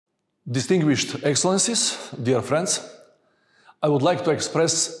Distinguished Excellencies, dear friends, I would like to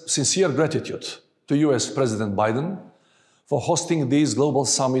express sincere gratitude to US President Biden for hosting this Global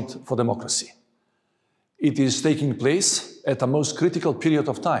Summit for Democracy. It is taking place at a most critical period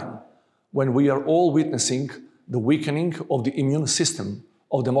of time when we are all witnessing the weakening of the immune system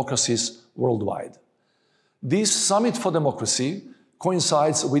of democracies worldwide. This Summit for Democracy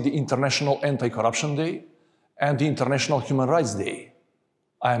coincides with the International Anti-Corruption Day and the International Human Rights Day.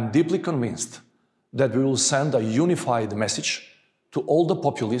 I am deeply convinced that we will send a unified message to all the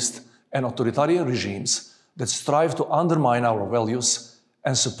populist and authoritarian regimes that strive to undermine our values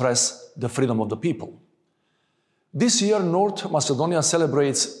and suppress the freedom of the people. This year, North Macedonia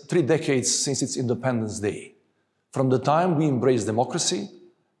celebrates 3 decades since its Independence Day, from the time we embraced democracy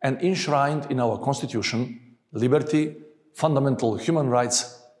and enshrined in our constitution liberty, fundamental human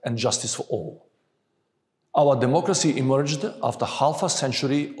rights, and justice for all. Our democracy emerged after half a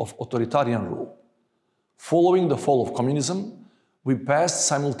century of authoritarian rule. Following the fall of communism, we passed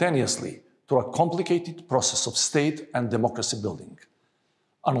simultaneously through a complicated process of state and democracy building.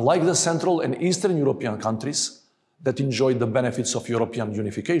 Unlike the Central and Eastern European countries that enjoyed the benefits of European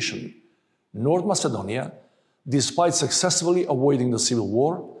unification, North Macedonia, despite successfully avoiding the civil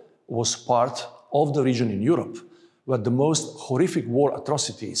war, was part of the region in Europe where the most horrific war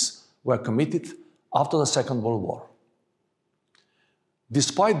atrocities were committed after the Second World War.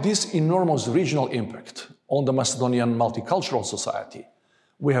 Despite this enormous regional impact on the Macedonian multicultural society,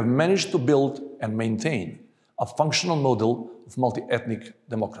 we have managed to build and maintain a functional model of multi-ethnic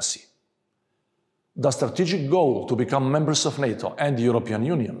democracy. The strategic goal to become members of NATO and the European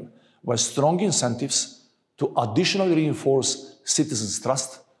Union were strong incentives to additionally reinforce citizens'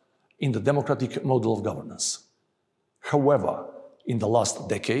 trust in the democratic model of governance. However, in the last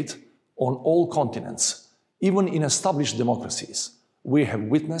decade, on all continents, even in established democracies, we have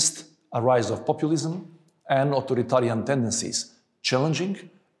witnessed a rise of populism and authoritarian tendencies, challenging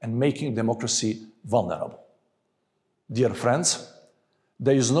and making democracy vulnerable. Dear friends,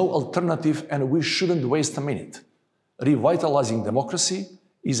 there is no alternative and we shouldn't waste a minute. Revitalizing democracy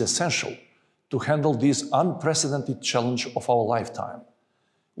is essential to handle this unprecedented challenge of our lifetime.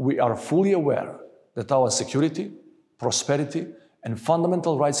 We are fully aware that our security, prosperity, and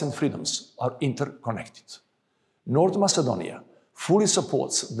fundamental rights and freedoms are interconnected. North Macedonia fully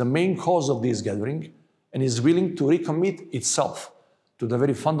supports the main cause of this gathering and is willing to recommit itself to the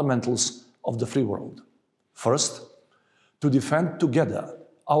very fundamentals of the free world. First, to defend together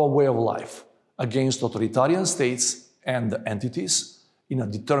our way of life against authoritarian states and entities in a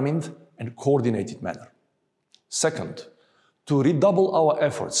determined and coordinated manner. Second, to redouble our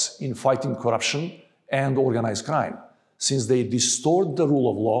efforts in fighting corruption and organized crime, since they distort the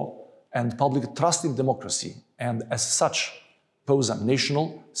rule of law and public trust in democracy and, as such, pose a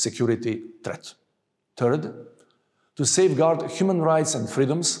national security threat. Third, to safeguard human rights and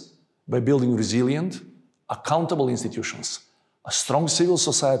freedoms by building resilient, accountable institutions, a strong civil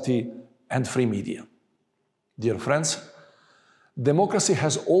society, and free media. Dear friends, democracy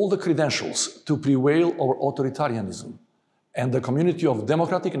has all the credentials to prevail over authoritarianism, and the community of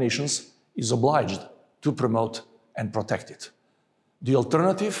democratic nations is obliged to promote and protect it. The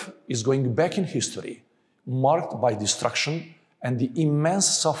alternative is going back in history, marked by destruction and the immense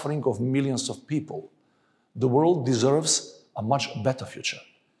suffering of millions of people. The world deserves a much better future.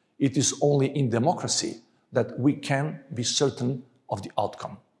 It is only in democracy that we can be certain of the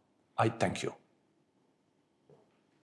outcome. I thank you.